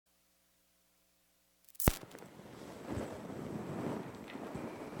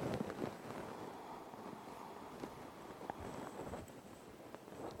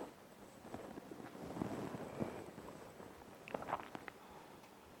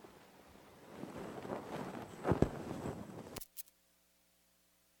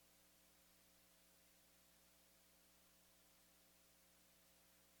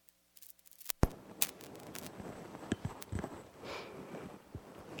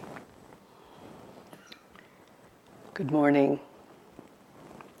Good morning.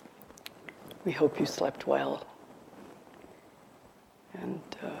 We hope you slept well. And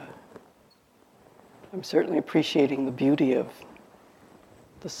I'm certainly appreciating the beauty of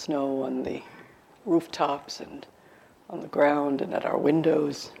the snow on the rooftops and on the ground and at our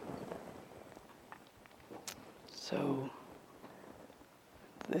windows. So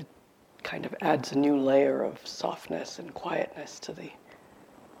it kind of adds a new layer of softness and quietness to the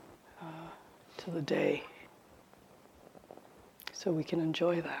day. So we can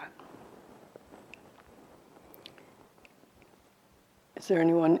enjoy that. Is there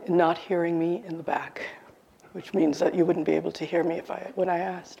anyone not hearing me in the back? Which means that you wouldn't be able to hear me when I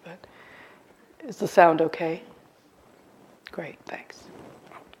asked, but is the sound okay? Great, thanks.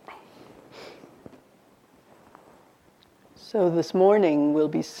 So this morning we'll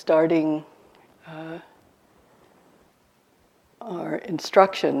be starting our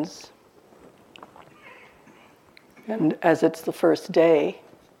instructions. And as it's the first day,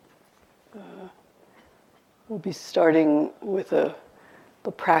 we'll be starting with the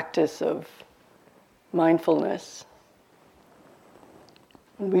practice of mindfulness.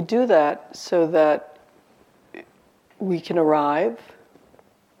 And we do that so that we can arrive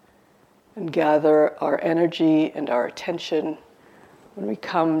and gather our energy and our attention. When we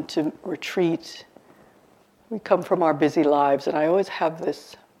come to retreat, we come from our busy lives, and I always have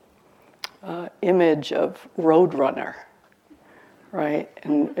this image of Roadrunner, right?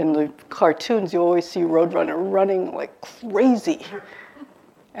 And in the cartoons, you always see Roadrunner running like crazy.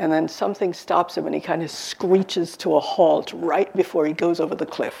 And then something stops him and he kind of screeches to a halt right before he goes over the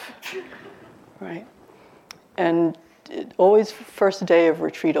cliff, right? And it always, first day of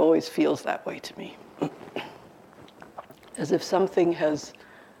retreat always feels that way to me. As if something has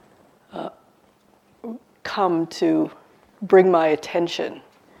come to bring my attention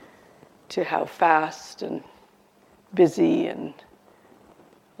to how fast and busy and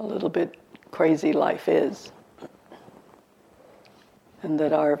a little bit crazy life is. And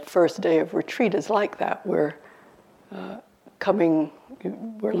that our first day of retreat is like that. We're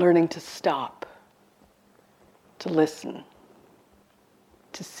learning to stop, to listen,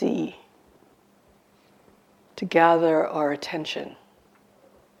 to see, to gather our attention.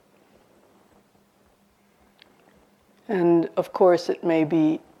 And of course, it may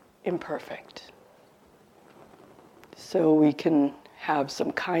be imperfect. So we can have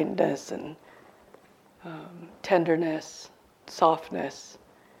some kindness and tenderness, softness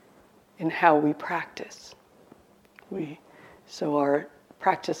in how we practice. So our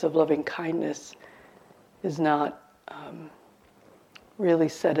practice of loving kindness is not really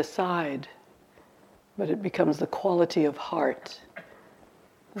set aside, but it becomes the quality of heart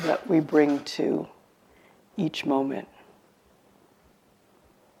that we bring to each moment.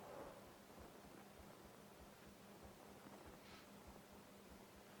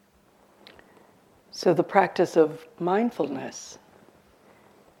 So the practice of mindfulness,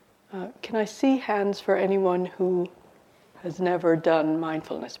 can I see hands for anyone who has never done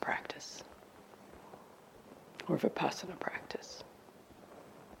mindfulness practice or Vipassana practice?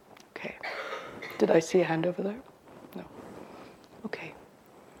 Okay. Did I see a hand over there? No. Okay.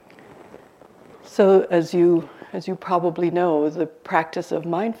 So as you probably know, the practice of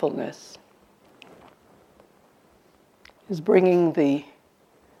mindfulness is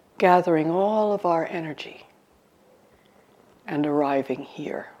gathering all of our energy and arriving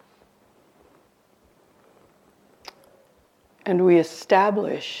here. And we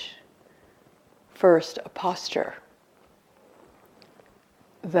establish first a posture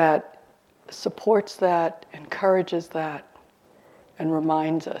that supports that, encourages that, and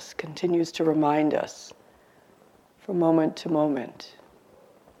reminds us, continues to remind us from moment to moment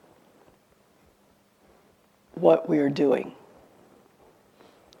what we are doing.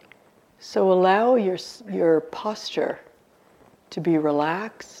 So allow your posture to be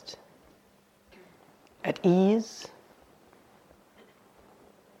relaxed, at ease,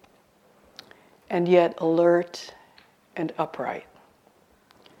 and yet alert and upright.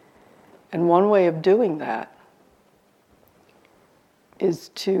 And one way of doing that is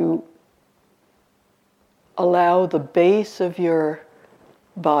to allow the base of your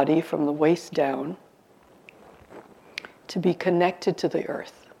body from the waist down to be connected to the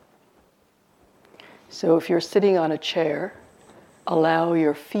earth. So if you're sitting on a chair, allow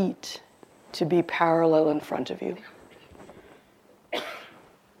your feet to be parallel in front of you.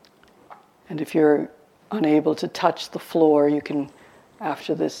 And if you're unable to touch the floor, you can,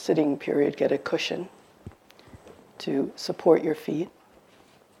 after this sitting period, get a cushion to support your feet.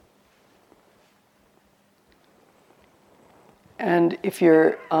 And if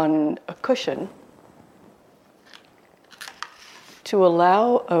you're on a cushion, to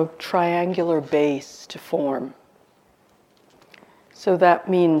allow a triangular base to form. So that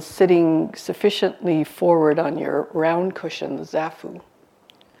means sitting sufficiently forward on your round cushion, the zafu,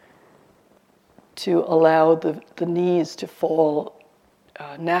 to allow the knees to fall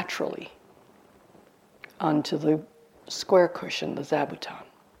naturally onto the square cushion, the zabuton.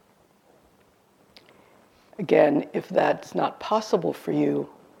 Again, if that's not possible for you,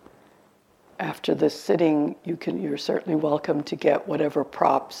 after this sitting, you're certainly welcome to get whatever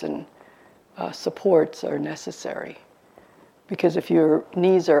props and supports are necessary. Because if your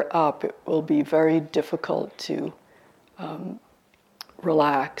knees are up, it will be very difficult to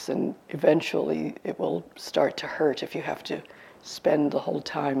relax, and eventually it will start to hurt if you have to spend the whole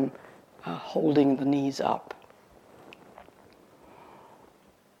time holding the knees up.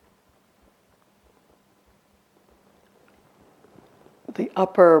 The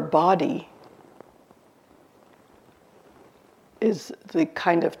upper body is the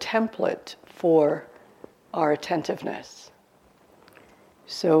kind of template for our attentiveness.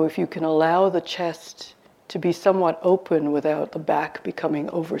 So if you can allow the chest to be somewhat open without the back becoming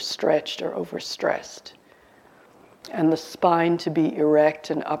overstretched or overstressed, and the spine to be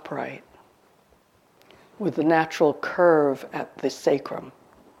erect and upright with the natural curve at the sacrum,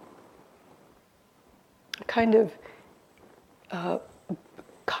 a kind of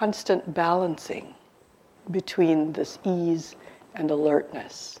constant balancing between this ease and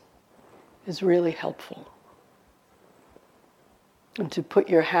alertness is really helpful. And to put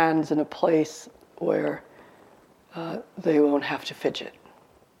your hands in a place where they won't have to fidget.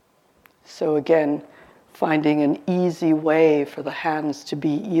 So again, finding an easy way for the hands to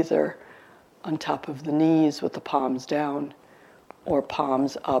be either on top of the knees with the palms down, or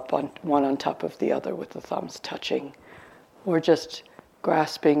palms up, one on top of the other with the thumbs touching, or just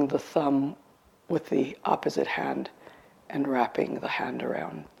grasping the thumb with the opposite hand and wrapping the hand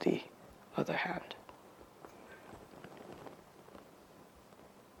around the other hand.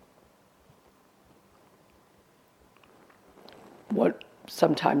 What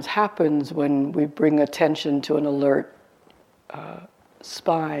sometimes happens when we bring attention to an alert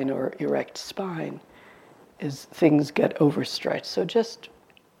spine or erect spine is things get overstretched. So just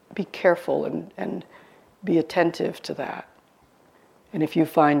be careful and be attentive to that. And if you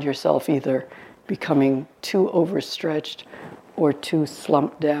find yourself either becoming too overstretched or too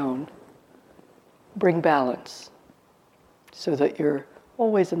slumped down, bring balance so that you're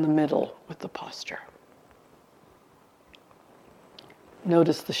always in the middle with the posture.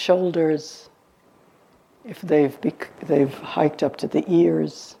 Notice the shoulders, if they've hiked up to the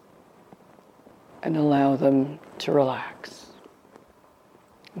ears, and allow them to relax.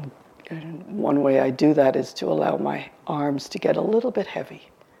 And one way I do that is to allow my arms to get a little bit heavy,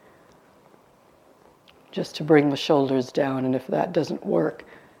 just to bring the shoulders down. And if that doesn't work,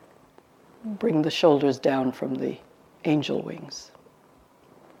 bring the shoulders down from the angel wings.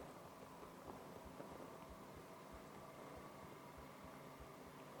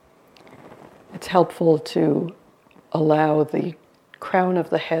 It's helpful to allow the crown of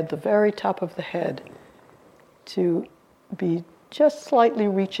the head, the very top of the head, to be just slightly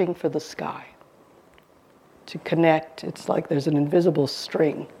reaching for the sky. To connect, it's like there's an invisible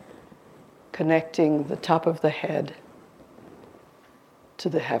string connecting the top of the head to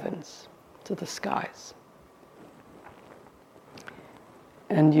the heavens, to the skies.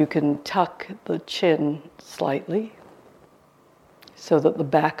 And you can tuck the chin slightly so that the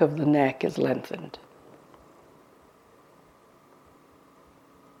back of the neck is lengthened.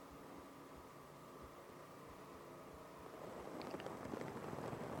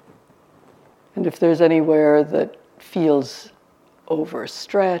 And if there's anywhere that feels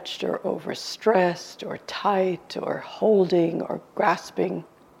overstretched or overstressed or tight or holding or grasping,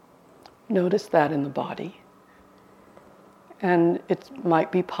 notice that in the body. And it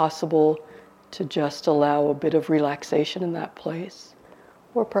might be possible to just allow a bit of relaxation in that place,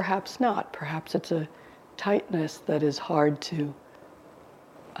 or perhaps not. Perhaps it's a tightness that is hard to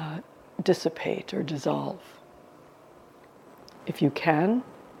dissipate or dissolve. If you can,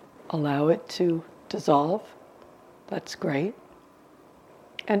 allow it to dissolve. That's great.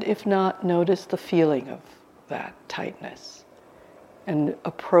 And if not, notice the feeling of that tightness and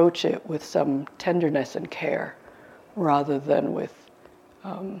approach it with some tenderness and care rather than with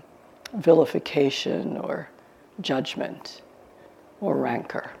vilification or judgment or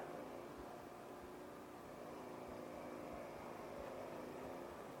rancor.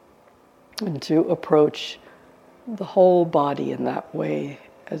 And to approach the whole body in that way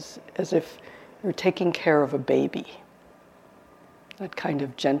as if you're taking care of a baby. That kind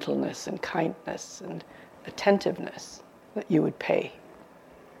of gentleness and kindness and attentiveness that you would pay.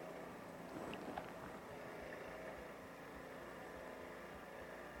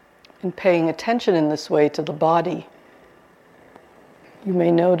 And paying attention in this way to the body, you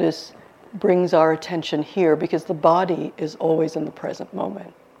may notice, brings our attention here because the body is always in the present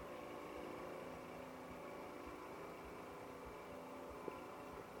moment.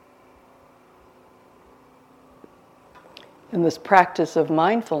 And this practice of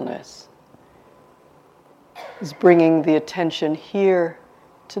mindfulness is bringing the attention here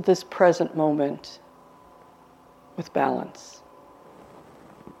to this present moment with balance.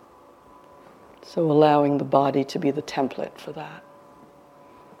 So allowing the body to be the template for that.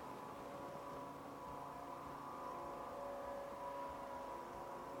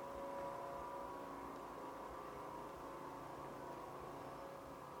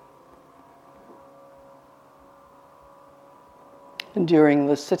 And during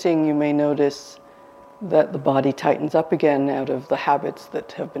the sitting, you may notice that the body tightens up again out of the habits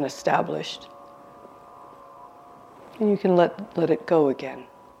that have been established. And you can let it go again.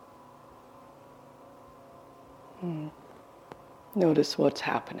 Notice what's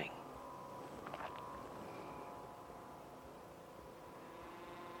happening.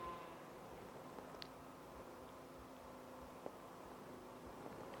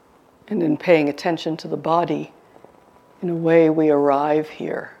 And in paying attention to the body, in a way we arrive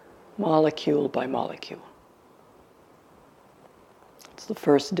here, molecule by molecule. It's the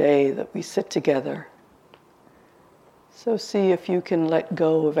first day that we sit together. So see if you can let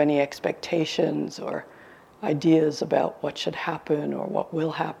go of any expectations or ideas about what should happen or what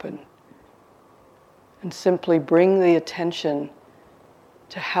will happen. And simply bring the attention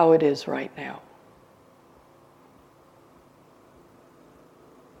to how it is right now.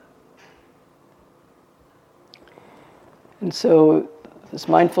 And so this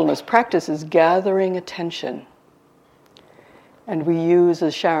mindfulness practice is gathering attention. And we use,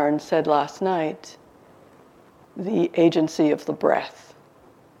 as Sharon said last night, the agency of the breath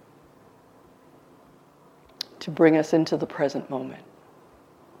to bring us into the present moment.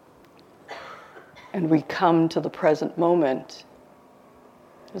 And we come to the present moment,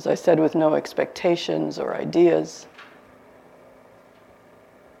 as I said, with no expectations or ideas,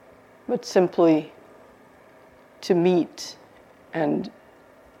 but simply to meet and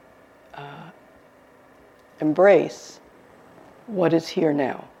embrace what is here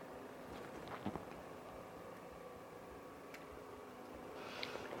now.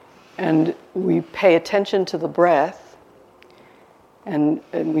 And we pay attention to the breath, and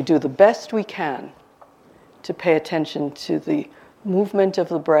we do the best we can to pay attention to the movement of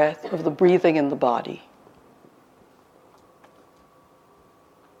the breath, of the breathing in the body.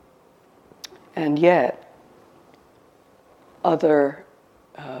 And yet, other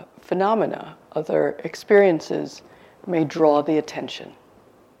phenomena, other experiences may draw the attention.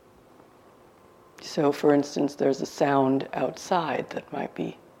 So, for instance, there's a sound outside that might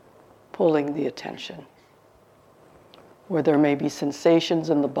be pulling the attention, or there may be sensations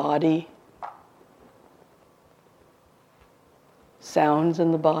in the body, sounds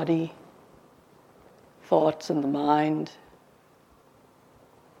in the body, thoughts in the mind,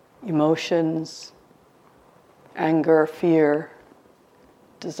 emotions, anger, fear,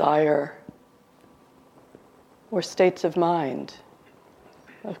 desire, or states of mind.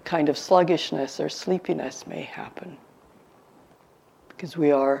 A kind of sluggishness or sleepiness may happen because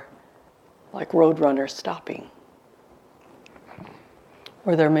we are like roadrunners stopping.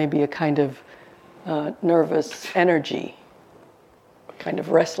 Or there may be a kind of nervous energy, a kind of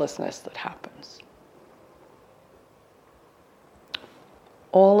restlessness that happens.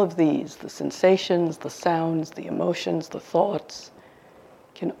 All of these, the sensations, the sounds, the emotions, the thoughts,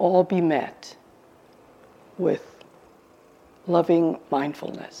 can all be met with loving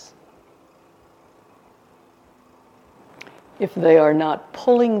mindfulness. If they are not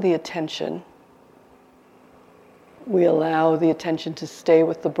pulling the attention, we allow the attention to stay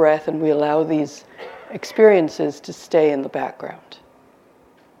with the breath, and we allow these experiences to stay in the background.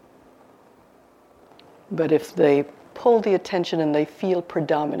 But if they pull the attention and they feel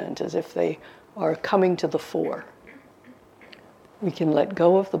predominant, as if they are coming to the fore, we can let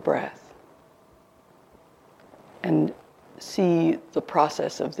go of the breath and see the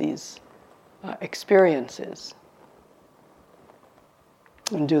process of these experiences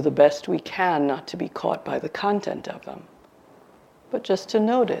and do the best we can not to be caught by the content of them, but just to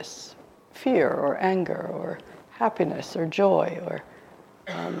notice fear or anger or happiness or joy or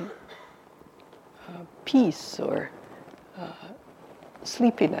peace or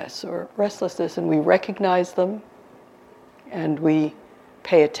sleepiness or restlessness, and we recognize them and we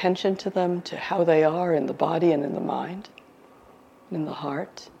pay attention to them, to how they are in the body and in the mind. in the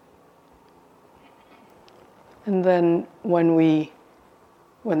heart. And then when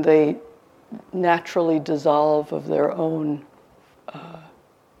they naturally dissolve of their own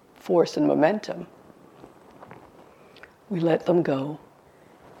force and momentum, we let them go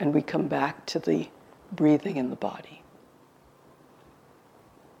and we come back to the breathing in the body.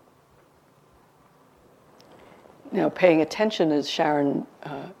 Now, paying attention, as Sharon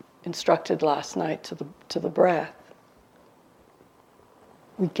instructed last night, to the breath,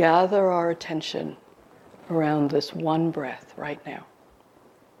 we gather our attention around this one breath right now.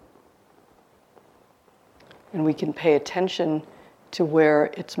 And we can pay attention to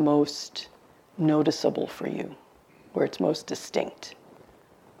where it's most noticeable for you, where it's most distinct.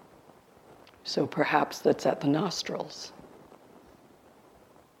 So perhaps that's at the nostrils.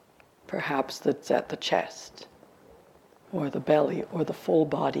 Perhaps that's at the chest, or the belly, or the full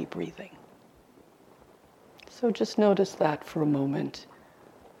body breathing. So just notice that for a moment,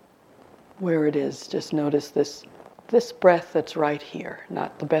 where it is. Just notice this breath that's right here,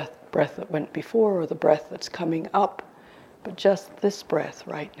 not the breath that went before or the breath that's coming up, but just this breath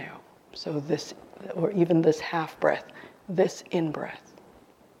right now. So this, or even this half breath, this in-breath.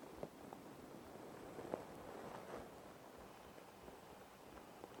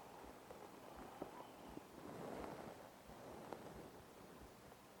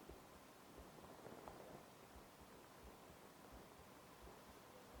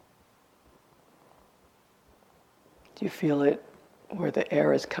 Do you feel it where the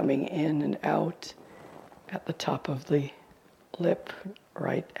air is coming in and out at the top of the lip,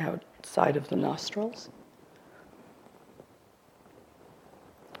 right outside of the nostrils?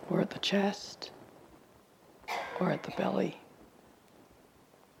 Or at the chest? Or at the belly?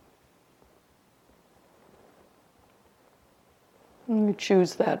 And you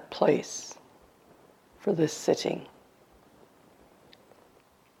choose that place for this sitting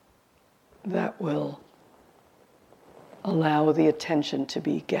that will allow the attention to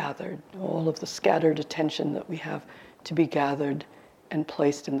be gathered, all of the scattered attention that we have to be gathered and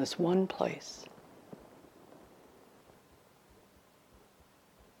placed in this one place.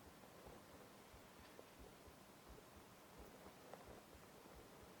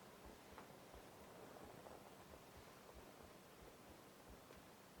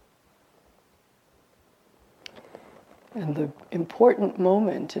 And the important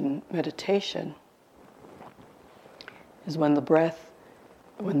moment in meditation is when the breath,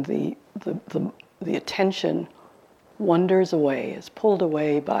 when the attention wanders away, is pulled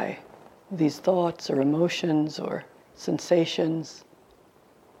away by these thoughts or emotions or sensations,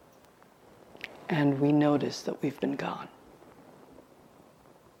 and we notice that we've been gone.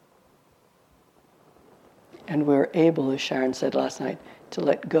 And we're able, as Sharon said last night, to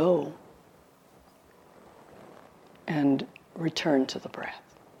let go and return to the breath.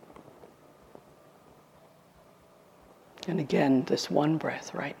 And again, this one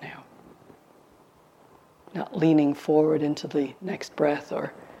breath right now. Not leaning forward into the next breath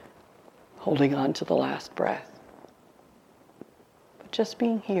or holding on to the last breath, but just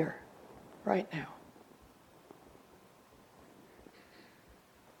being here right now.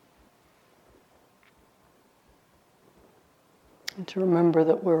 And to remember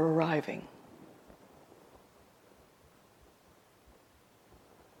that we're arriving.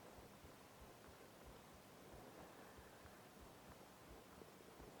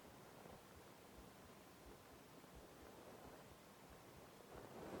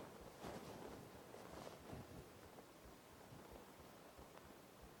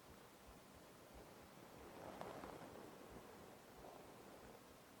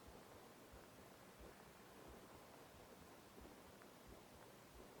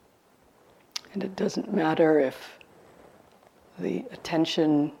 And it doesn't matter if the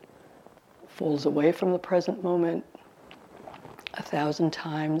attention falls away from the present moment 1,000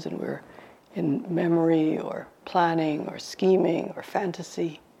 times and we're in memory or planning or scheming or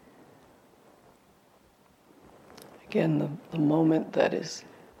fantasy. Again, the moment that is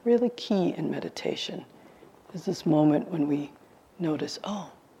really key in meditation is this moment when we notice,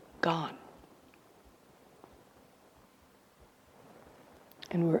 oh, gone.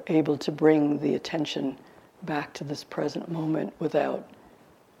 And we're able to bring the attention back to this present moment without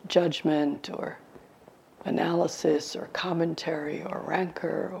judgment or analysis or commentary or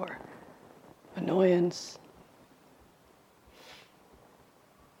rancor or annoyance.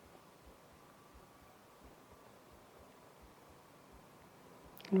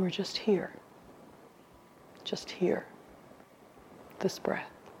 And we're just here. Just here. This breath.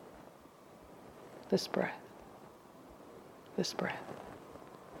 This breath. This breath.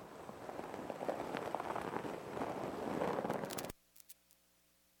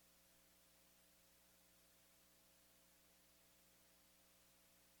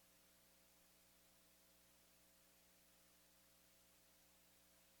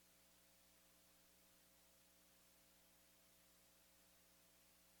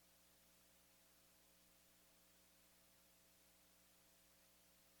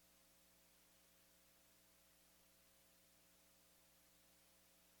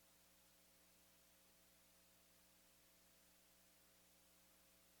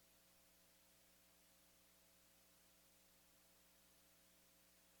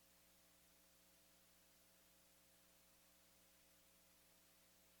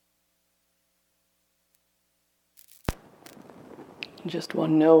 Just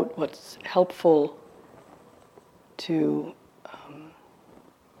one note, what's helpful to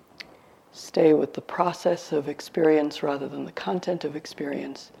stay with the process of experience rather than the content of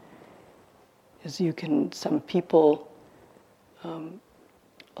experience is some people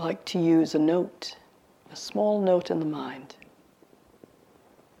like to use a note, a small note in the mind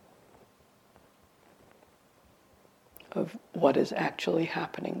of what is actually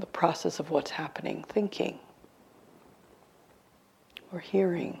happening, the process of what's happening, thinking or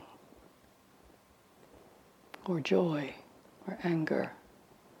hearing or joy or anger,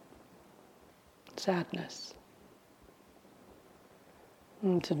 sadness.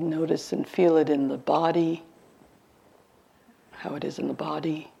 And to notice and feel it in the body, how it is in the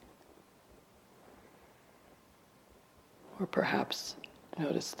body. Or perhaps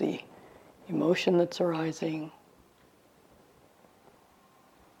notice the emotion that's arising.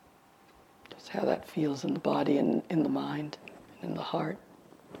 Just how that feels in the body and in the mind and in the heart.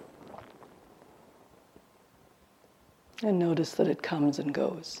 And notice that it comes and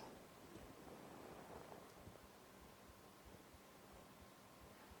goes.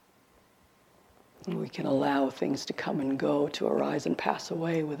 And we can allow things to come and go, to arise and pass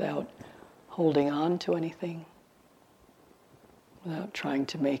away without holding on to anything, without trying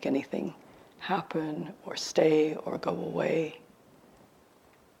to make anything happen or stay or go away.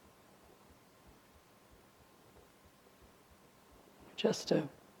 Just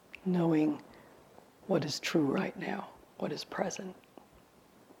knowing what is true right now, what is present.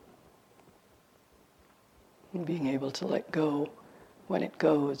 And being able to let go when it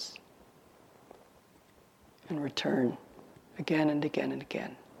goes and return again and again and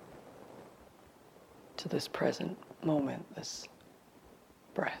again to this present moment, this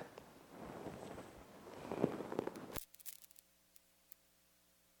breath.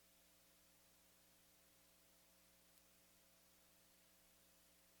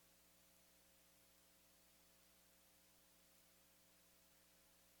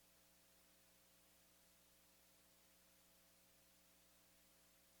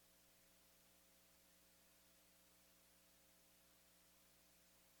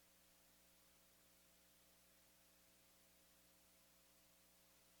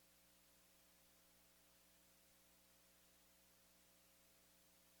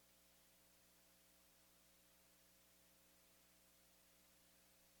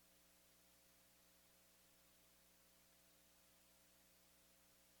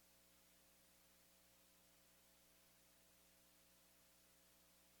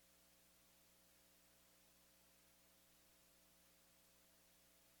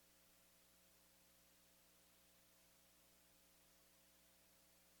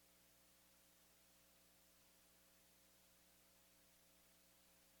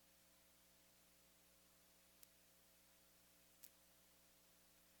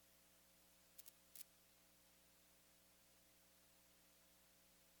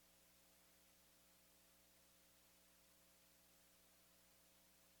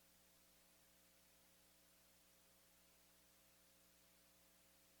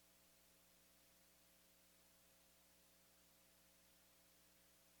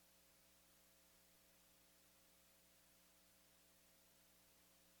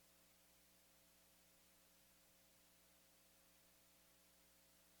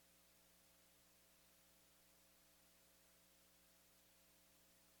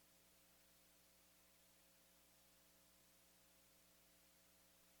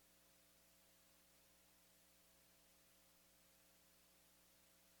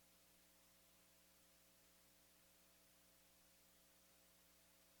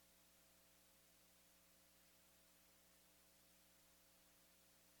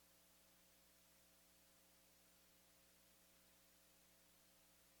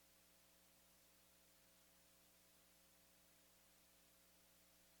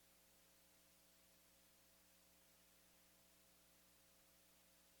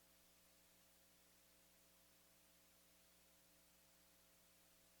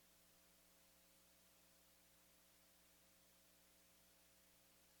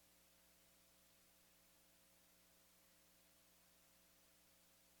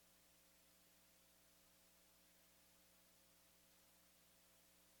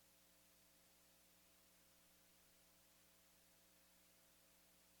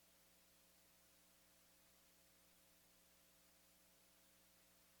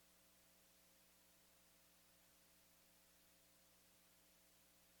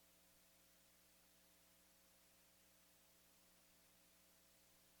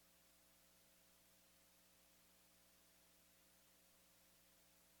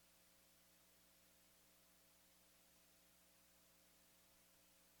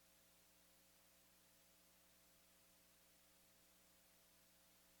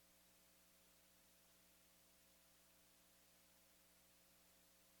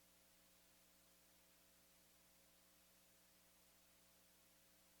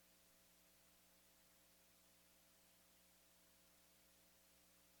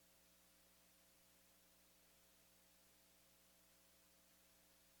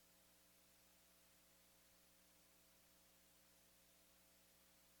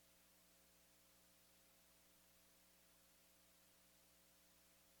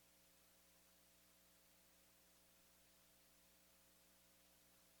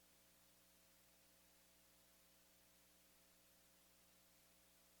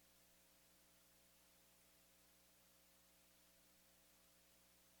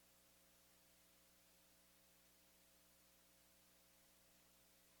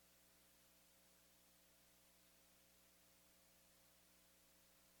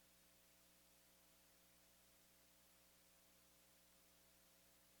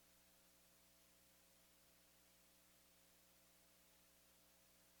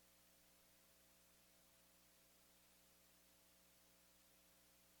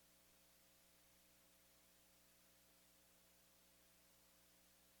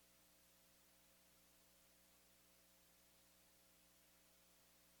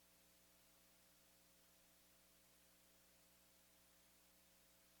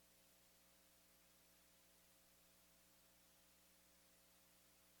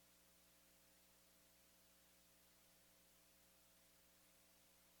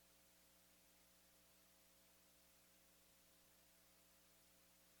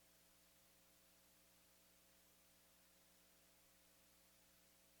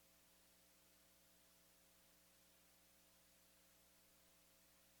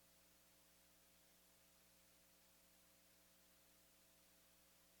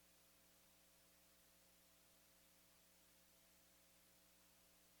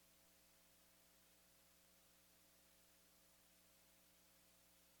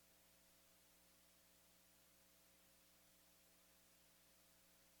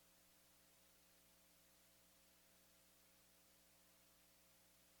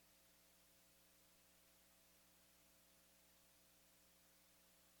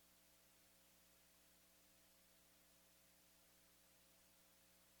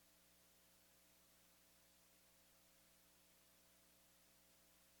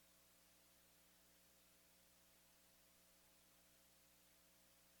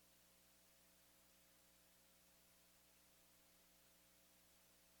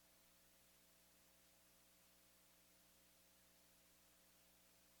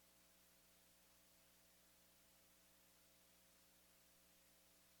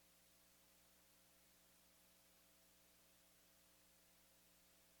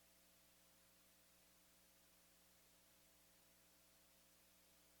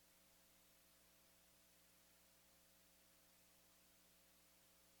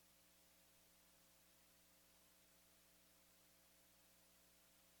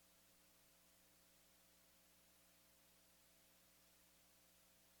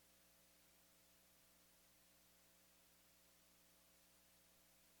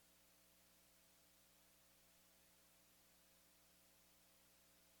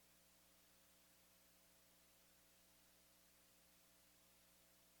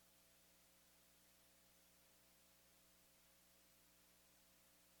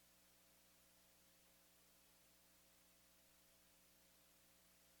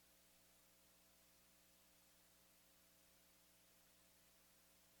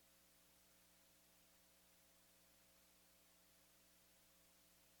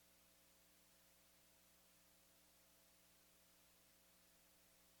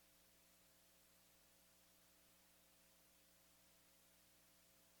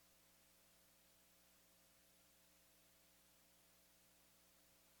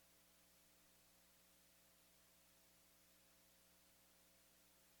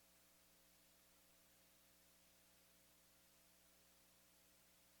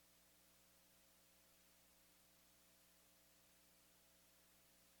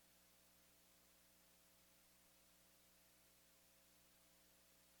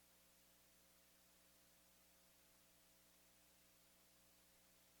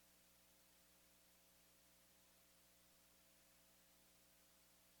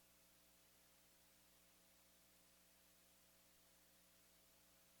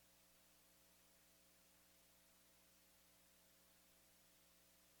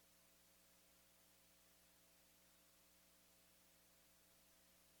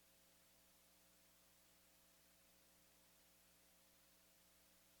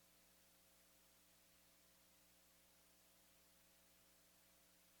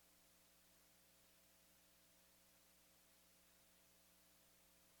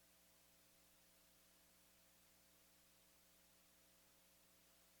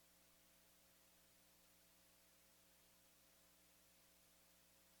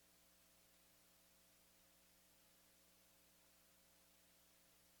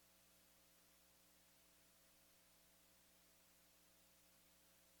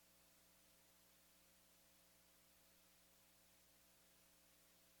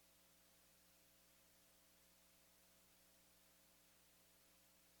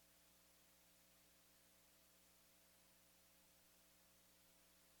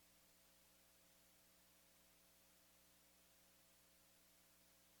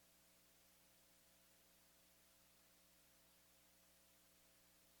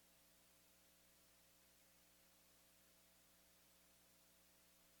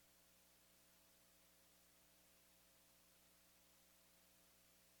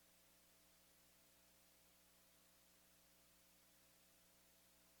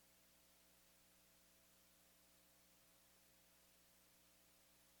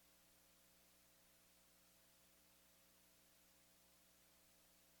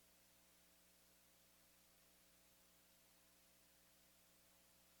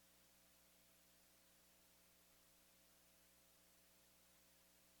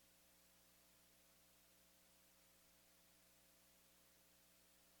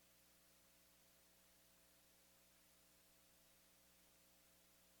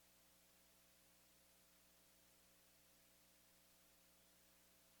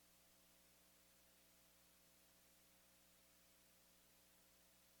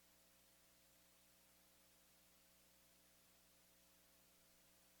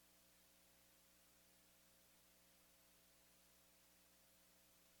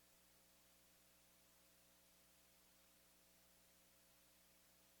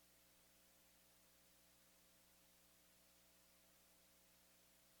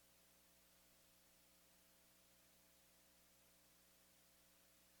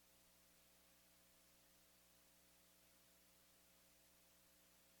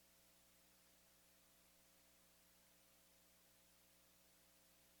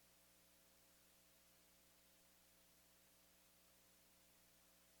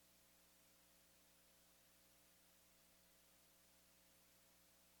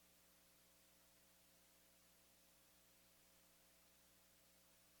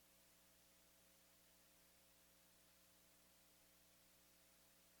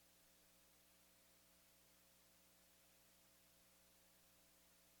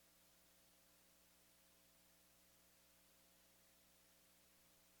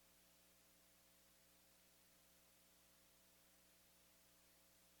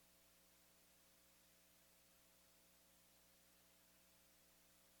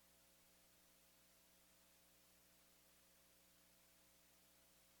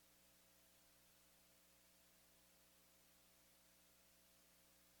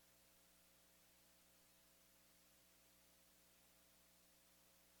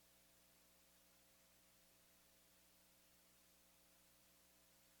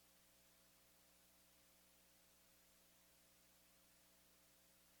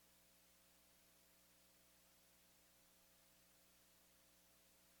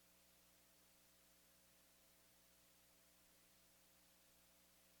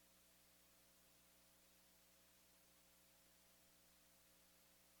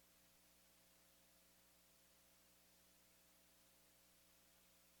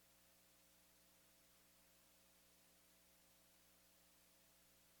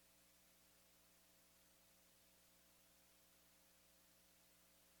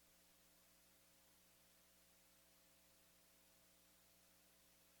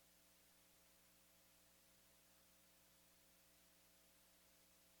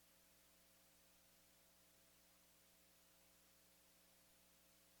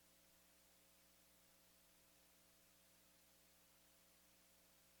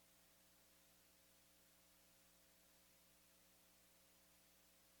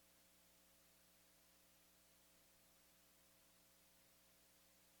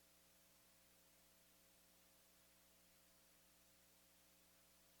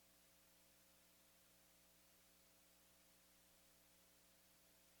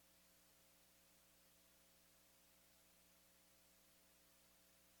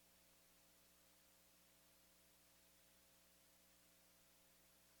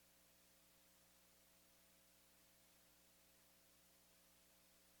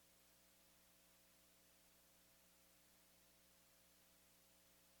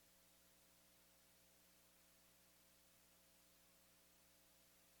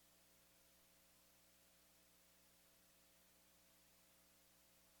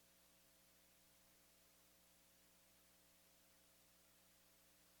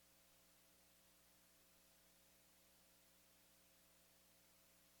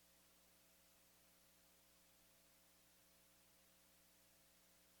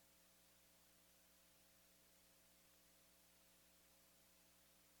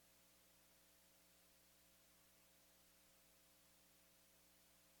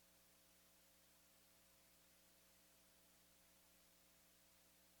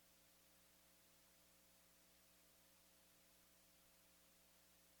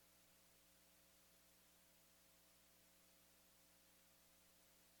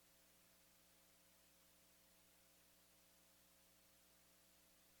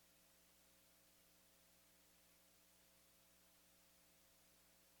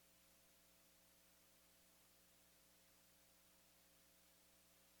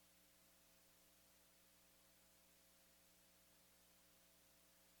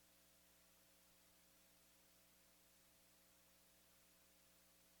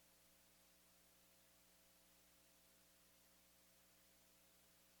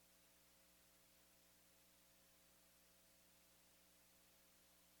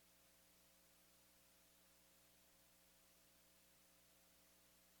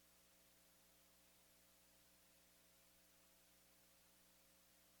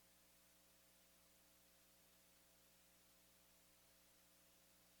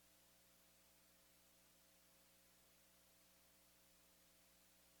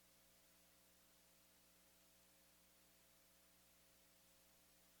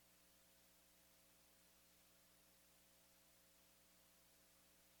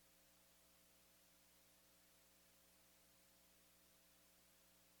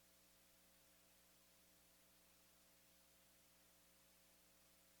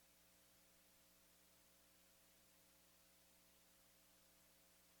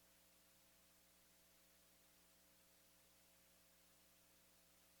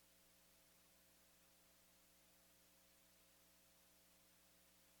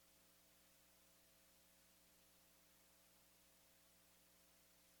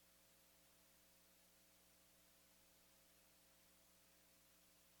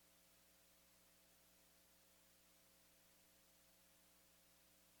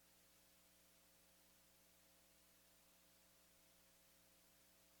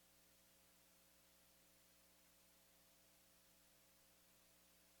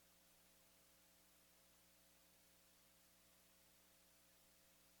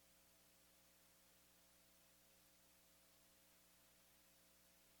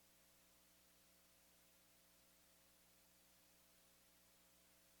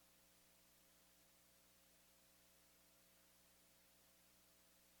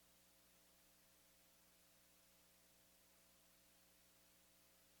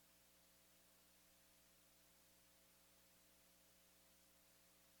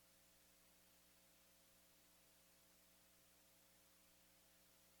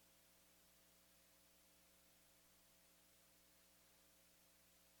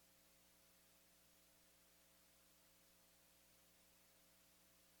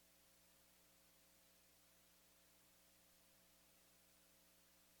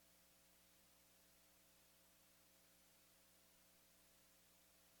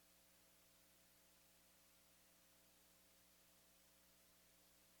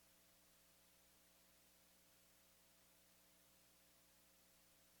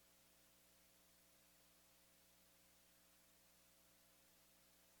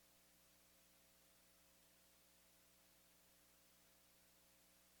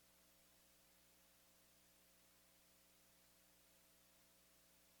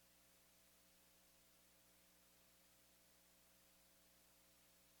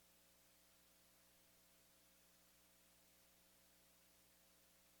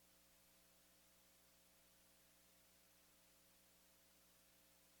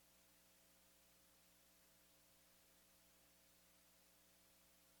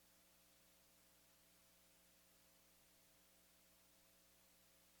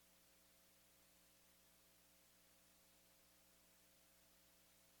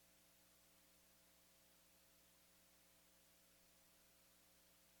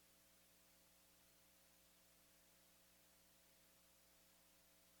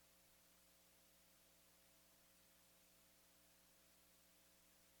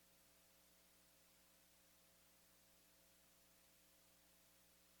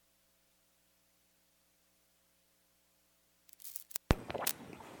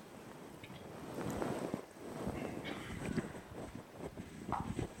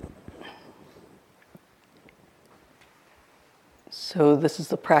 So this is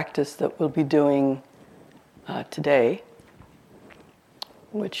the practice that we'll be doing today,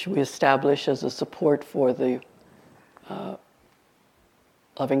 which we establish as a support for the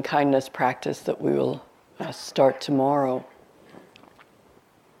loving kindness practice that we will start tomorrow.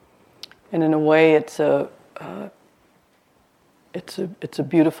 And in a way, it's a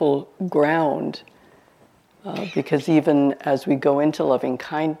beautiful ground because even as we go into loving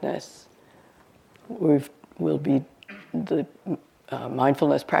kindness, the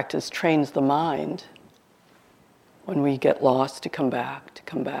mindfulness practice trains the mind when we get lost to come back, to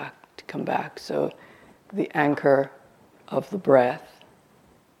come back, to come back. So the anchor of the breath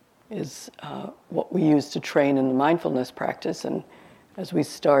is what we use to train in the mindfulness practice. And as we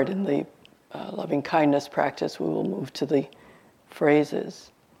start in the loving kindness practice, we will move to the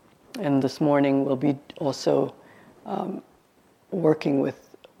phrases. And this morning we'll be also working with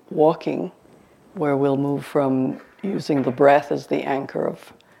walking, where we'll move from using the breath as the anchor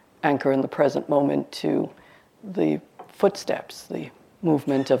in the present moment to the footsteps, the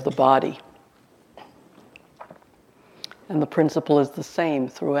movement of the body. And the principle is the same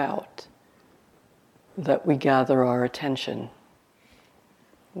throughout, that we gather our attention.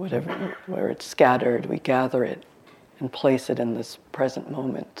 Where it's scattered, we gather it and place it in this present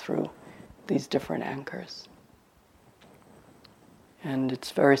moment through these different anchors. And it's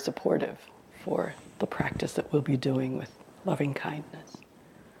very supportive for the practice that we'll be doing with loving kindness.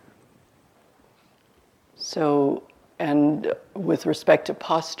 So, and with respect to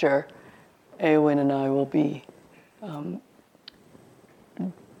posture, Eowyn and I will be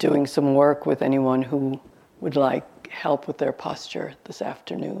doing some work with anyone who would like help with their posture this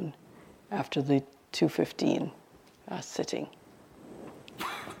afternoon after the 2:15 sitting.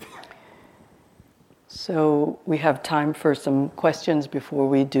 So we have time for some questions before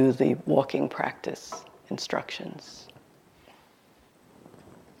we do the walking practice instructions.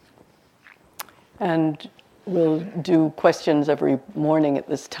 And we'll do questions every morning at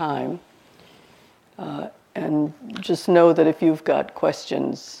this time. And just know that if you've got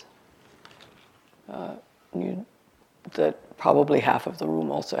questions, that probably half of the room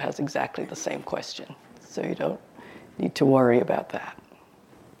also has exactly the same question. So you don't need to worry about that.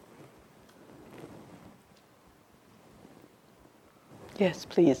 Yes,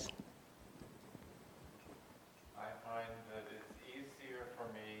 please. I find that it's easier for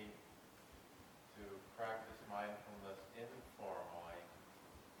me to practice mindfulness informally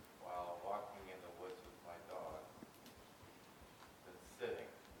while walking in the woods with my dog than sitting.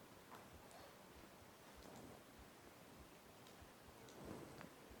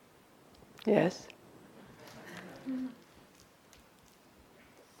 Yes.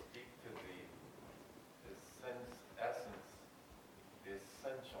 Speak to the essence, the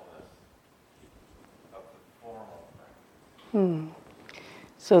essentialness of the formal practice.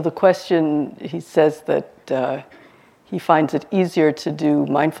 So the question, he says that he finds it easier to do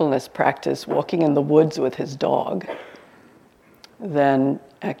mindfulness practice walking in the woods with his dog than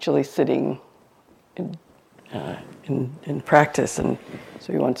actually sitting in practice. And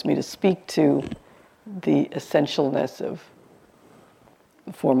so he wants me to speak to the essentialness of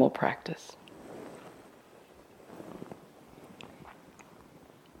the formal practice.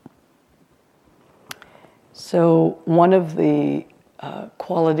 So one of the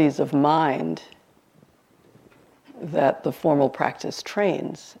qualities of mind that the formal practice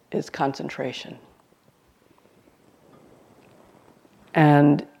trains is concentration.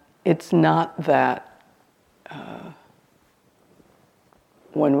 And it's not that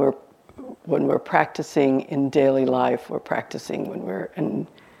when we're practicing in daily life, we're practicing when we're in,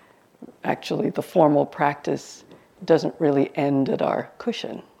 actually the formal practice doesn't really end at our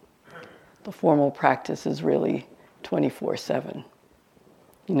cushion. The formal practice is really 24/7,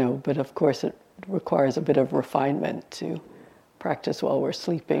 but of course it requires a bit of refinement to practice while we're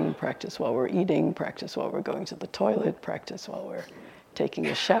sleeping, practice while we're eating, practice while we're going to the toilet, practice while we're taking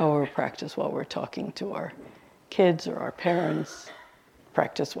a shower, practice while we're talking to our kids or our parents,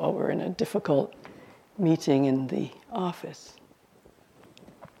 practice while we're in a difficult meeting in the office.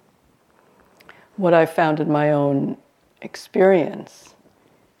 What I found in my own experience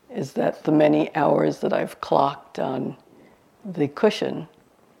is that the many hours that I've clocked on the cushion,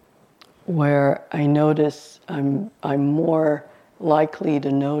 where I notice I'm more likely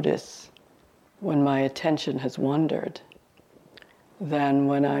to notice when my attention has wandered than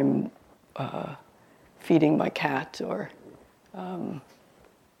when I'm feeding my cat or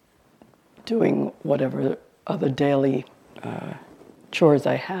doing whatever other daily chores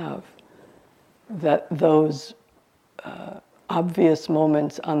I have, that those obvious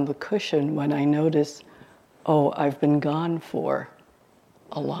moments on the cushion when I notice, oh, I've been gone for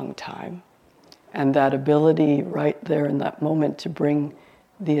a long time. And that ability right there in that moment to bring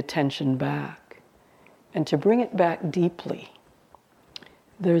the attention back and to bring it back deeply.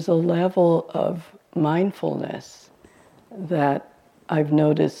 There's a level of mindfulness that I've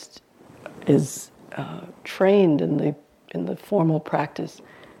noticed is trained in the formal practice,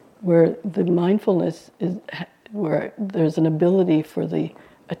 where the mindfulness is where there's an ability for the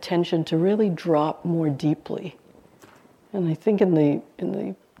attention to really drop more deeply. And I think in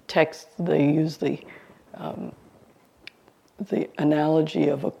the text they use the analogy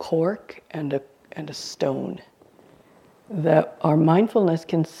of a cork and a stone. That our mindfulness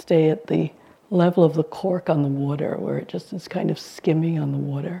can stay at the level of the cork on the water, where it just is kind of skimming on the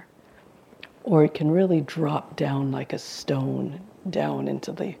water, or it can really drop down like a stone down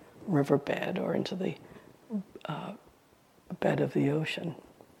into the riverbed or into the bed of the ocean.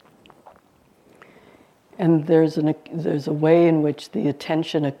 And there's a way in which the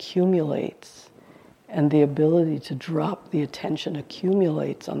attention accumulates, and the ability to drop the attention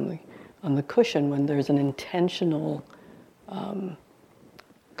accumulates on the cushion when there's an intentional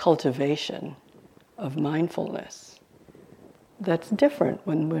cultivation of mindfulness. That's different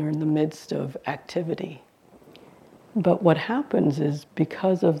when we're in the midst of activity. But what happens is,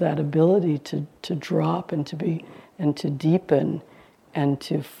 because of that ability to drop and to deepen and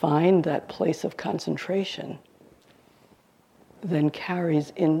to find that place of concentration, then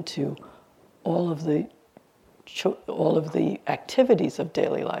carries into all of the activities of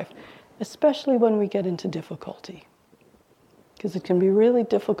daily life, especially when we get into difficulty. Because it can be really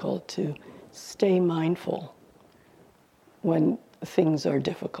difficult to stay mindful when things are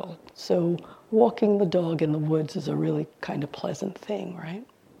difficult. So walking the dog in the woods is a really kind of pleasant thing, right?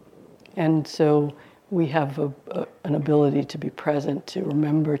 And so we have an ability to be present, to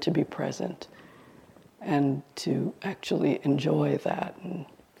remember to be present, and to actually enjoy that and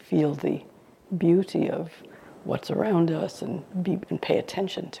feel the beauty of what's around us and pay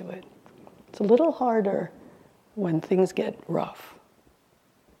attention to it. It's a little harder when things get rough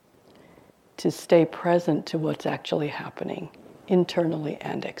to stay present to what's actually happening internally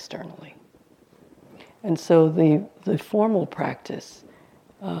and externally. And so the formal practice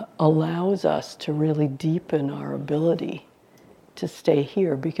allows us to really deepen our ability to stay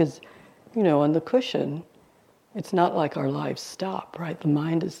here, because, on the cushion, it's not like our lives stop, right? The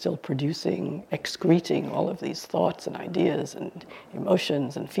mind is still producing, excreting all of these thoughts and ideas and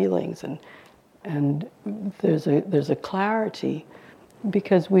emotions and feelings, and there's a clarity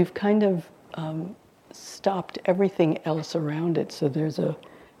because we've kind of stopped everything else around it. So there's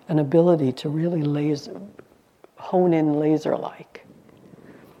an ability to really hone in laser-like.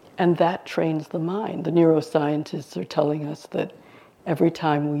 And that trains the mind. The neuroscientists are telling us that every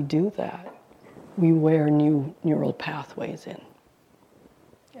time we do that, we wear new neural pathways in.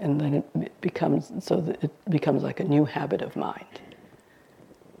 And then it becomes like a new habit of mind.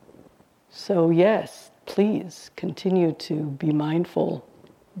 So yes, please continue to be mindful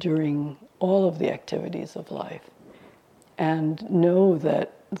during all of the activities of life. And know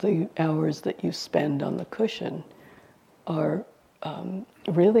that the hours that you spend on the cushion are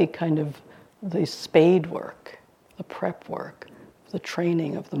really kind of the spade work, the prep work, the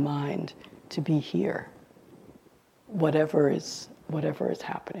training of the mind to be here, whatever is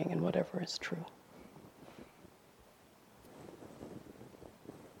happening and whatever is true.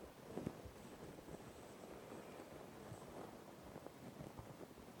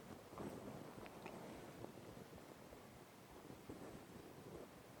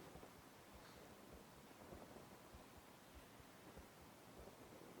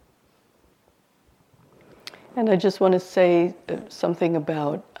 And I just want to say something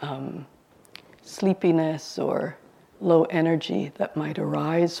about sleepiness or low energy that might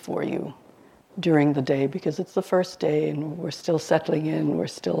arise for you during the day, because it's the first day and we're still settling in, we're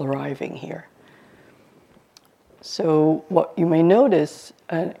still arriving here. So what you may notice,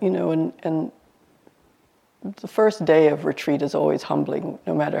 and the first day of retreat is always humbling,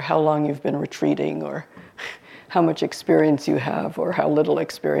 no matter how long you've been retreating or how much experience you have or how little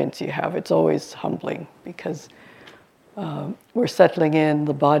experience you have. It's always humbling because we're settling in,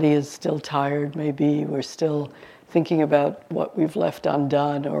 the body is still tired maybe, we're still thinking about what we've left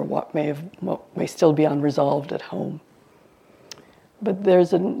undone or what may still be unresolved at home. But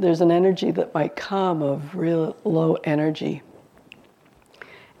there's an energy that might come of real low energy.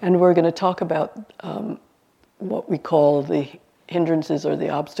 And we're going to talk about what we call the hindrances or the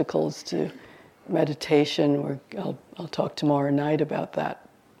obstacles to meditation. I'll talk tomorrow night about that.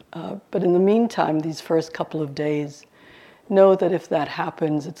 But in the meantime, these first couple of days, know that if that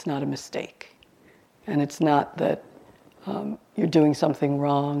happens, it's not a mistake. And it's not that you're doing something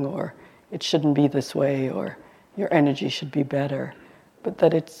wrong, or it shouldn't be this way, or your energy should be better, but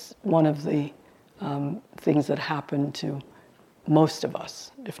that it's one of the things that happen to most of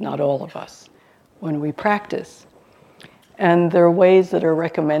us, if not all of us, when we practice. And there are ways that are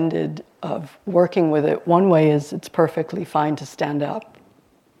recommended of working with it. One way is it's perfectly fine to stand up,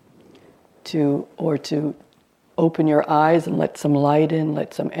 or to open your eyes and let some light in,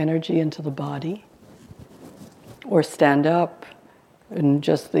 let some energy into the body, or stand up, and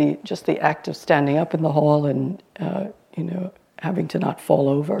just the act of standing up in the hall and having to not fall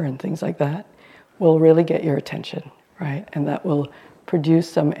over and things like that will really get your attention, right? And that will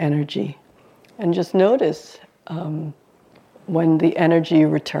produce some energy. And just notice when the energy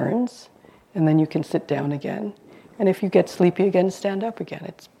returns, and then you can sit down again. And if you get sleepy again, stand up again.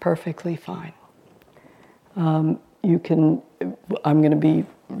 It's perfectly fine. I'm going to be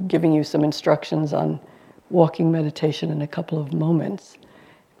giving you some instructions on walking meditation in a couple of moments.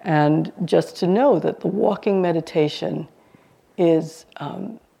 And just to know that the walking meditation is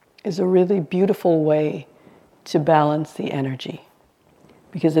a really beautiful way to balance the energy,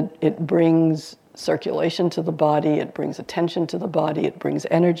 because it brings circulation to the body, it brings attention to the body, it brings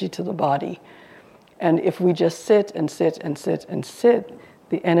energy to the body. And if we just sit and sit and sit and sit,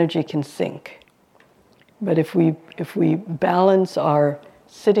 the energy can sink. But if we balance our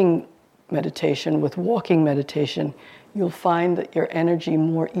sitting meditation with walking meditation, you'll find that your energy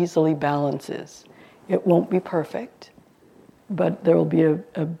more easily balances. It won't be perfect, but there will be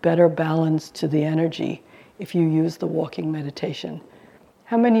a better balance to the energy if you use the walking meditation.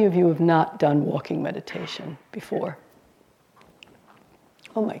 How many of you have not done walking meditation before?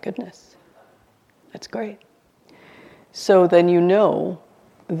 Oh my goodness. That's great. So then you know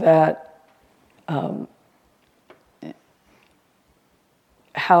that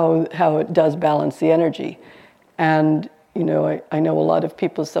how it does balance the energy. And I know a lot of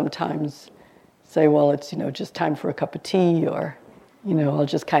people sometimes say, well, it's just time for a cup of tea, or I'll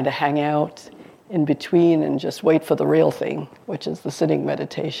just kind of hang out in between and just wait for the real thing, which is the sitting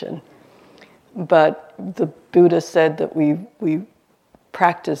meditation. But the Buddha said that we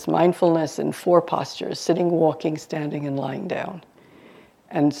practice mindfulness in 4 postures: sitting, walking, standing, and lying down.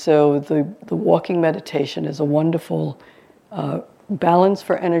 And so the walking meditation is a wonderful balance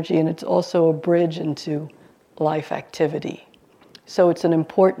for energy, and it's also a bridge into life activity. So it's an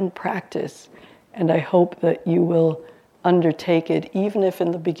important practice, and I hope that you will undertake it, even if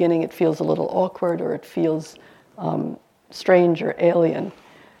in the beginning it feels a little awkward or it feels strange or alien,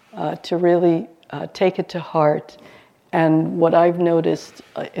 to really take it to heart. And what I've noticed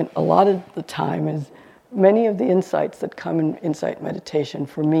in a lot of the time is many of the insights that come in insight meditation,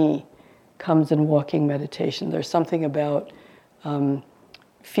 for me, comes in walking meditation. There's something about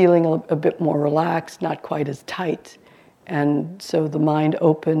feeling a bit more relaxed, not quite as tight. And so the mind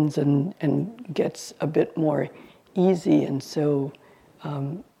opens and gets a bit more easy. And so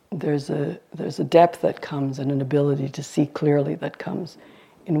there's a depth that comes and an ability to see clearly that comes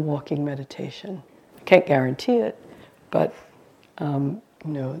in walking meditation. I can't guarantee it, but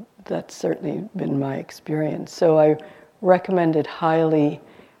that's certainly been my experience. So I recommend it highly,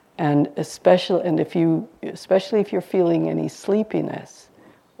 and especially if you're feeling any sleepiness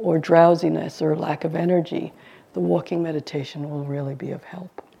or drowsiness or lack of energy, the walking meditation will really be of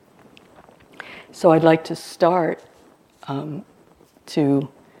help. So I'd like to start to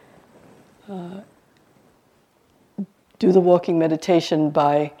do the walking meditation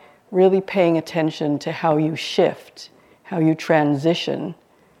by really paying attention to how you shift, how you transition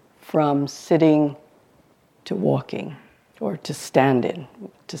from sitting to walking, or to standing.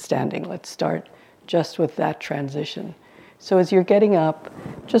 Let's start just with that transition. So as you're getting up,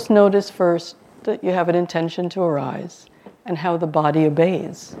 just notice first that you have an intention to arise and how the body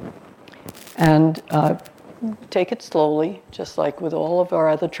obeys. And take it slowly, just like with all of our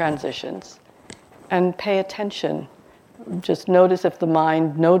other transitions, and pay attention. Just notice if the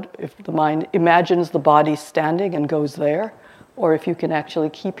mind imagines the body standing and goes there, or if you can actually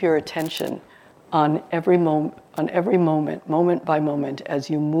keep your attention on every moment, moment by moment, as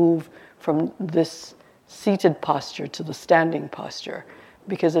you move from this seated posture to the standing posture,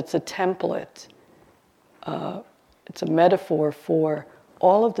 because it's a template, it's a metaphor for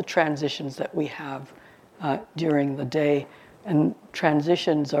all of the transitions that we have during the day. And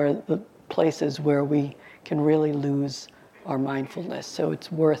transitions are the places where we can really lose our mindfulness. So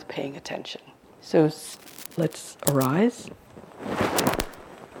it's worth paying attention. So let's arise.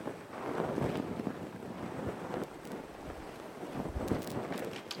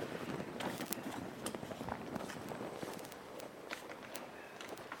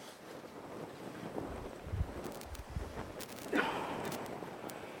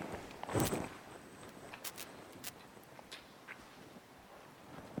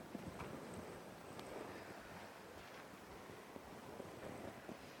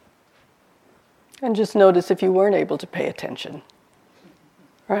 And just notice if you weren't able to pay attention,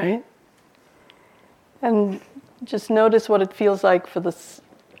 right? And just notice what it feels like for this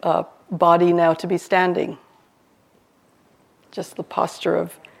body now to be standing. Just the posture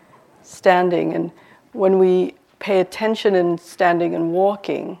of standing. And when we pay attention in standing and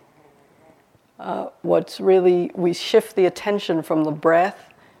walking, we shift the attention from the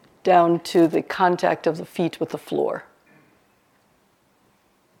breath down to the contact of the feet with the floor.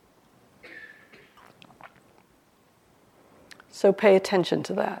 So pay attention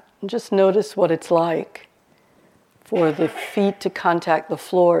to that. And just notice what it's like for the feet to contact the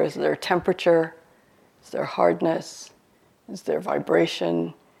floor. Is there temperature? Is there hardness? Is there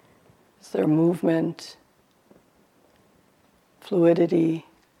vibration? Is there movement? Fluidity?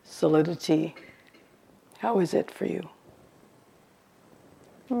 Solidity? How is it for you?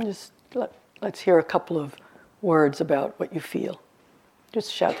 And let's hear a couple of words about what you feel.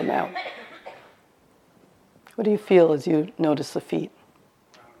 Just shout them out. What do you feel as you notice the feet?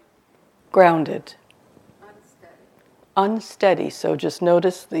 Grounded. Unsteady. So just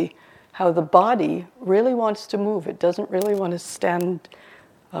notice how the body really wants to move. It doesn't really want to stand,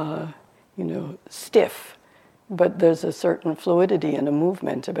 stiff. But there's a certain fluidity and a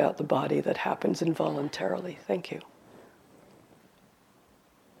movement about the body that happens involuntarily. Thank you.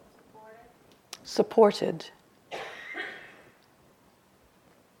 Supported.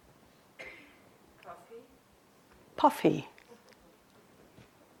 Puffy.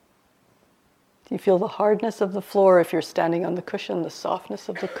 Do you feel the hardness of the floor if you're standing on the cushion, the softness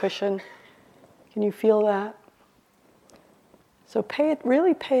of the cushion? Can you feel that? So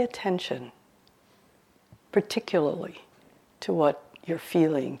really pay attention, particularly to what you're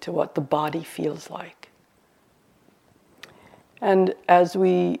feeling, to what the body feels like. And as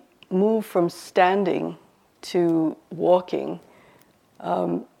we move from standing to walking,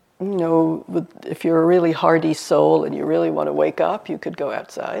 if you're a really hardy soul and you really want to wake up, you could go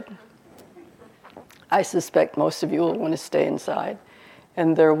outside. I suspect most of you will want to stay inside.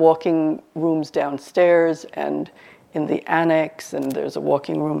 And there are walking rooms downstairs and in the annex, and there's a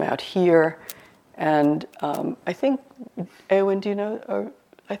walking room out here. And I think, Eowyn, do you know,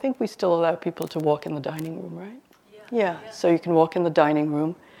 I think we still allow people to walk in the dining room, right? Yeah. So you can walk in the dining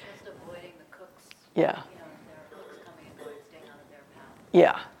room. Just avoiding the cooks. Yeah. There are cooks coming and going, staying out of their path.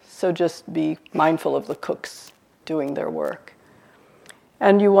 Yeah. So just be mindful of the cooks doing their work.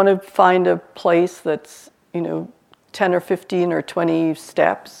 And you want to find a place that's, 10 or 15 or 20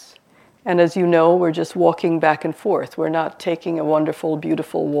 steps. And as you know, we're just walking back and forth. We're not taking a wonderful,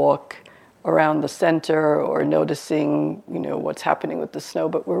 beautiful walk around the center or noticing, what's happening with the snow,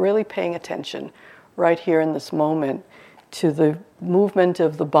 but we're really paying attention right here in this moment to the movement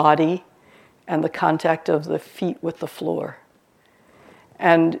of the body and the contact of the feet with the floor.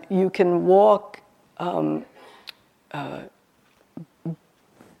 And you can walk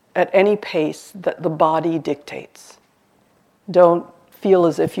at any pace that the body dictates. Don't feel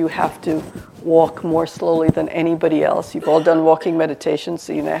as if you have to walk more slowly than anybody else. You've all done walking meditation,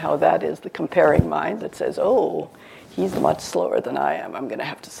 so you know how that is, the comparing mind that says, oh, he's much slower than I am. I'm going to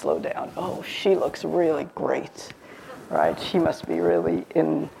have to slow down. Oh, she looks really great, right? She must be really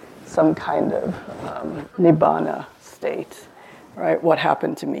in some kind of nibbana state, right? What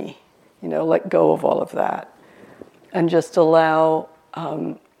happened to me? Let go of all of that. And just allow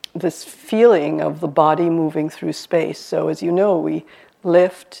this feeling of the body moving through space. So as you know, we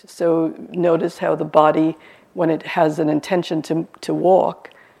lift. So notice how the body, when it has an intention to walk,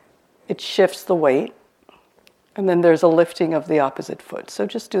 it shifts the weight. And then there's a lifting of the opposite foot. So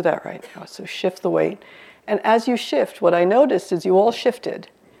just do that right now. So shift the weight. And as you shift, what I noticed is you all shifted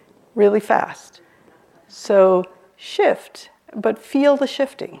really fast. So shift, but feel the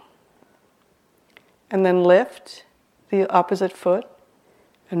shifting. And then lift the opposite foot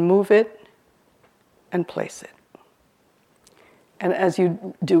and move it and place it. And as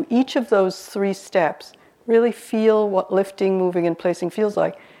you do each of those 3 steps, really feel what lifting, moving, and placing feels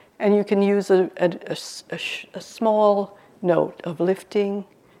like. And you can use a small note of lifting,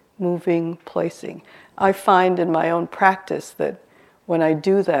 moving, placing. I find in my own practice that when I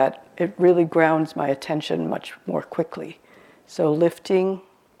do that, it really grounds my attention much more quickly. So lifting,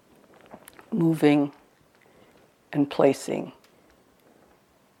 moving, and placing.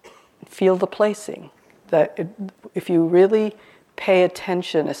 Feel the placing. If you really pay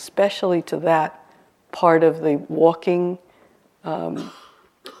attention, especially to that part of the walking,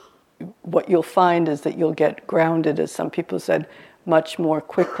 what you'll find is that you'll get grounded, as some people said, much more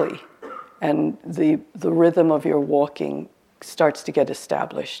quickly. And the rhythm of your walking starts to get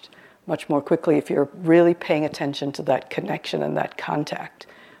established much more quickly if you're really paying attention to that connection and that contact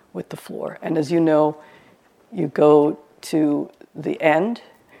with the floor. And as you know, you go to the end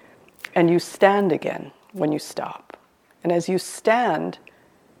and you stand again when you stop. And as you stand,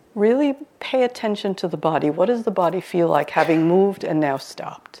 really pay attention to the body. What does the body feel like having moved and now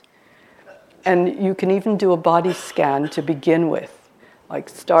stopped? And you can even do a body scan to begin with. Like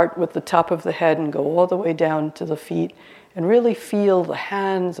start with the top of the head and go all the way down to the feet and really feel the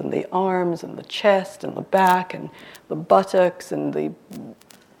hands and the arms and the chest and the back and the buttocks and the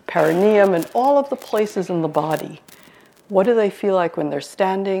perineum and all of the places in the body. What do they feel like when they're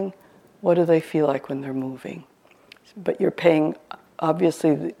standing? What do they feel like when they're moving? But you're paying,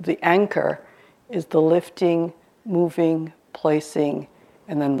 obviously, the anchor is the lifting, moving, placing,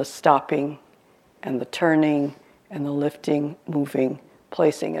 and then the stopping and the turning and the lifting, moving,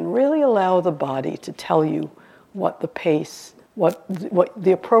 placing. And really allow the body to tell you what the pace, what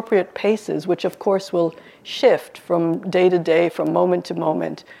the appropriate pace is, which of course will shift from day to day, from moment to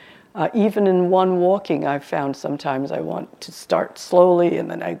moment. Even in one walking, I've found sometimes I want to start slowly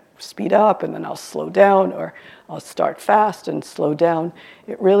and then I speed up and then I'll slow down, or I'll start fast and slow down.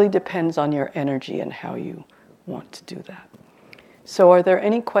 It really depends on your energy and how you want to do that. So are there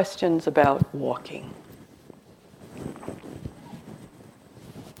any questions about walking? Does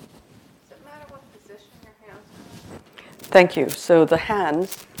it matter what position your hands are in? Thank you. So the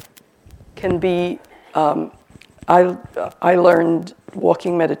hands can be, I learned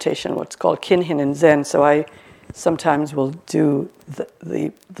walking meditation, what's called Kinhin in Zen, so I sometimes will do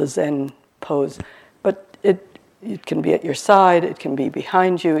the Zen pose. But it can be at your side, it can be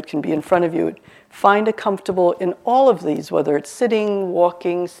behind you, it can be in front of you. Find a comfortable, in all of these, whether it's sitting,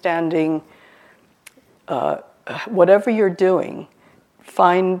 walking, standing, whatever you're doing,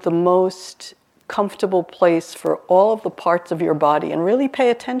 find the most comfortable place for all of the parts of your body and really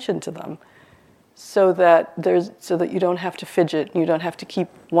pay attention to them so that you don't have to fidget and you don't have to keep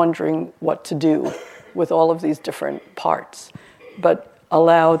wondering what to do with all of these different parts. But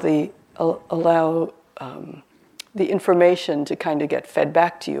allow the information to kind of get fed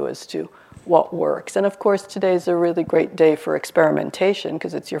back to you as to what works. And of course, today's a really great day for experimentation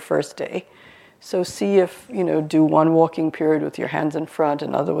because it's your first day. So see if, do one walking period with your hands in front,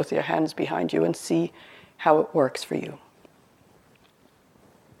 another with your hands behind you, and see how it works for you.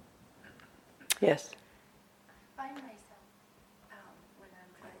 Yes? I find myself, when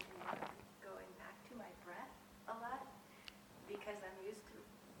I'm trying to walk, going back to my breath a lot because I'm used to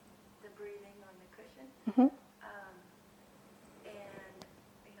the breathing on the cushion. Mm-hmm.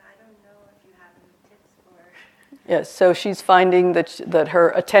 I don't know if you have any tips for... Yes, so she's finding that her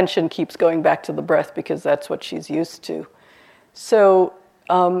attention keeps going back to the breath because that's what she's used to. So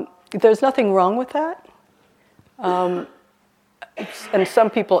there's nothing wrong with that. And some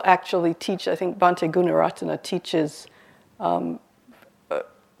people actually teach, I think Bhante Gunaratana teaches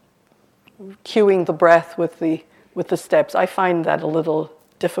cueing the breath with the steps. I find that a little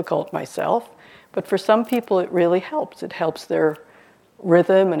difficult myself, but for some people it really helps. It helps their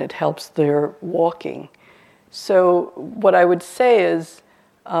rhythm and it helps their walking. So what I would say is,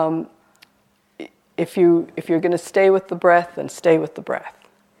 if you're going to stay with the breath, then stay with the breath.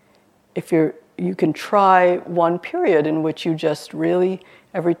 You can try one period in which you just really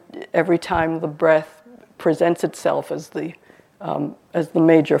every time the breath presents itself as the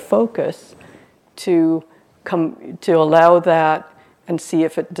major focus, to allow that and see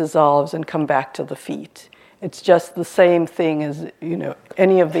if it dissolves and come back to the feet. It's just the same thing as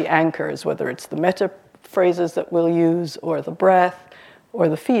any of the anchors, whether it's the metta phrases that we'll use or the breath or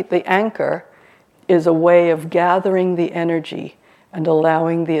the feet. The anchor is a way of gathering the energy and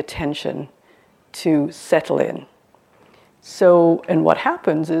allowing the attention to settle in. So, and what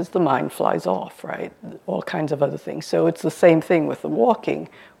happens is the mind flies off, right? All kinds of other things. So it's the same thing with the walking.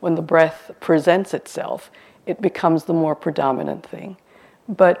 When the breath presents itself, it becomes the more predominant thing.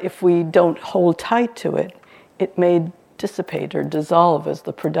 But if we don't hold tight to it, it may dissipate or dissolve as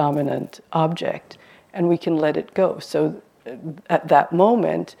the predominant object, and we can let it go. So at that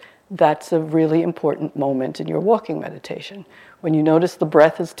moment, that's a really important moment in your walking meditation. When you notice the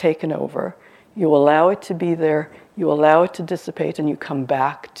breath has taken over, you allow it to be there, you allow it to dissipate, and you come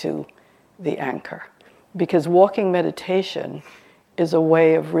back to the anchor. Because walking meditation is a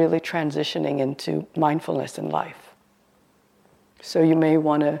way of really transitioning into mindfulness in life. So you may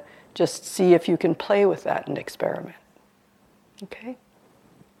want to just see if you can play with that and experiment. Okay?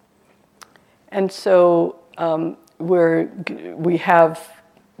 And so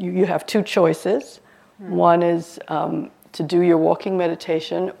you have two choices. One is to do your walking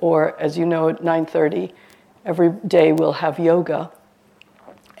meditation, or as you know, at 9:30, every day we'll have yoga.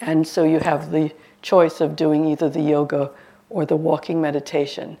 And so you have the choice of doing either the yoga or the walking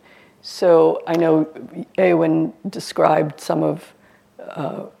meditation. So I know Eowyn described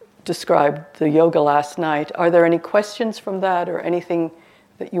described the yoga last night. Are there any questions from that or anything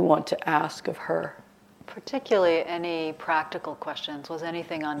that you want to ask of her? Particularly any practical questions. Was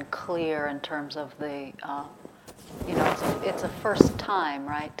anything unclear in terms of the, it's a first time,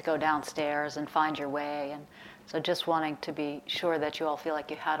 right, to go downstairs and find your way. And so just wanting to be sure that you all feel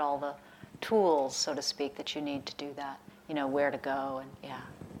like you had all the tools, so to speak, that you need to do that. Where to go and yeah.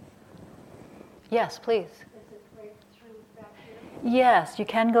 Yes, please. Is it right through back here? Yes, you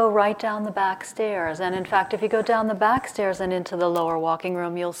can go right down the back stairs. And in fact, if you go down the back stairs and into the lower walking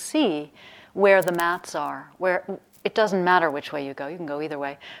room, you'll see where the mats are. Where it doesn't matter which way you can go either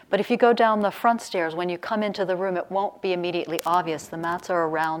way. But if you go down the front stairs, when you come into the room, it won't be immediately obvious. The mats are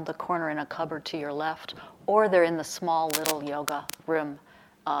around the corner in a cupboard to your left, or they're in the small little yoga room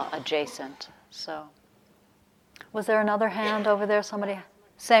adjacent. So, was there another hand over there? Somebody?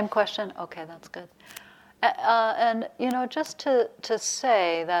 Same question? Okay, that's good. And just to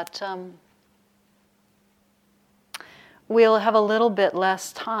say that we'll have a little bit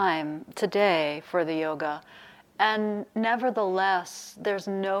less time today for the yoga, and nevertheless, there's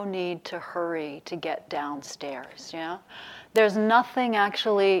no need to hurry to get downstairs. There's nothing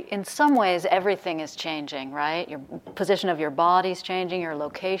actually, in some ways, everything is changing, right? Your position of your body's changing, your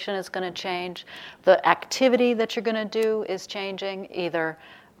location is going to change, the activity that you're going to do is changing, either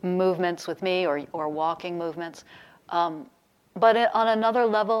movements with me or walking movements. But on another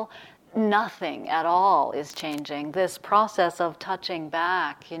level, nothing at all is changing. This process of touching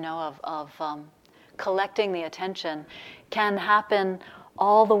back, of collecting the attention can happen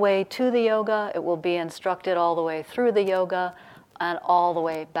all the way to the yoga. It will be instructed all the way through the yoga and all the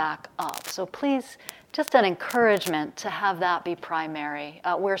way back up. So please, just an encouragement to have that be primary.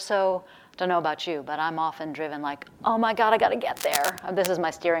 We're so, I don't know about you, but I'm often driven like, oh my God, I got to get there. This is my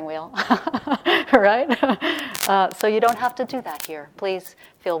steering wheel, right? So you don't have to do that here. Please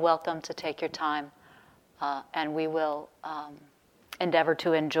feel welcome to take your time, and we will endeavor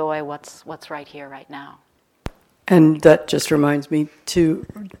to enjoy what's right here, right now. And that just reminds me to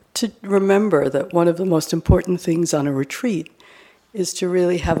remember that one of the most important things on a retreat is to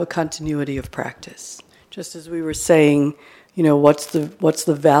really have a continuity of practice. Just as we were saying, what's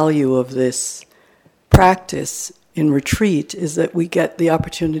the value of this practice in retreat is that we get the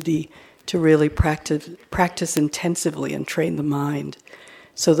opportunity to really practice intensively and train the mind.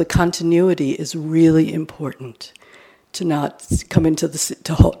 So the continuity is really important. To not come into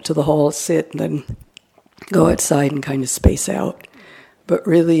to the hall, sit, and then go outside and kind of space out, but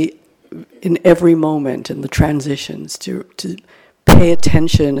really in every moment in the transitions to pay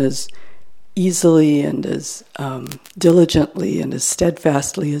attention as easily and as diligently and as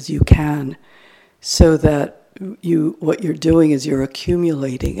steadfastly as you can, so that what you're doing is you're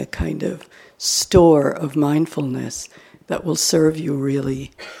accumulating a kind of store of mindfulness that will serve you really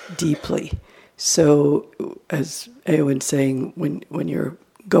deeply. So, as Eowyn's saying, when you're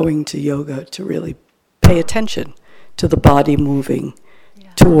going to yoga, to really pay attention to the body moving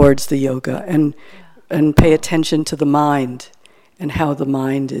towards the yoga, and pay attention to the mind and how the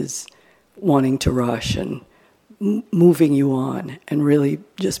mind is wanting to rush and moving you on, and really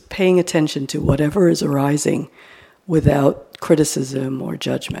just paying attention to whatever is arising without criticism or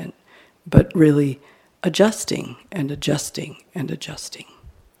judgment, but really adjusting and adjusting and adjusting.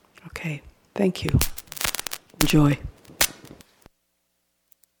 Okay, thank you. Enjoy.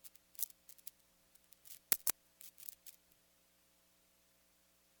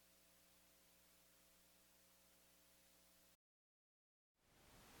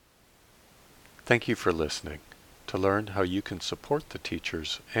 Thank you for listening. To learn how you can support the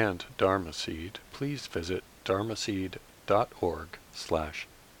teachers and Dharma Seed, please visit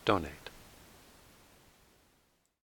dharmaseed.org/donate.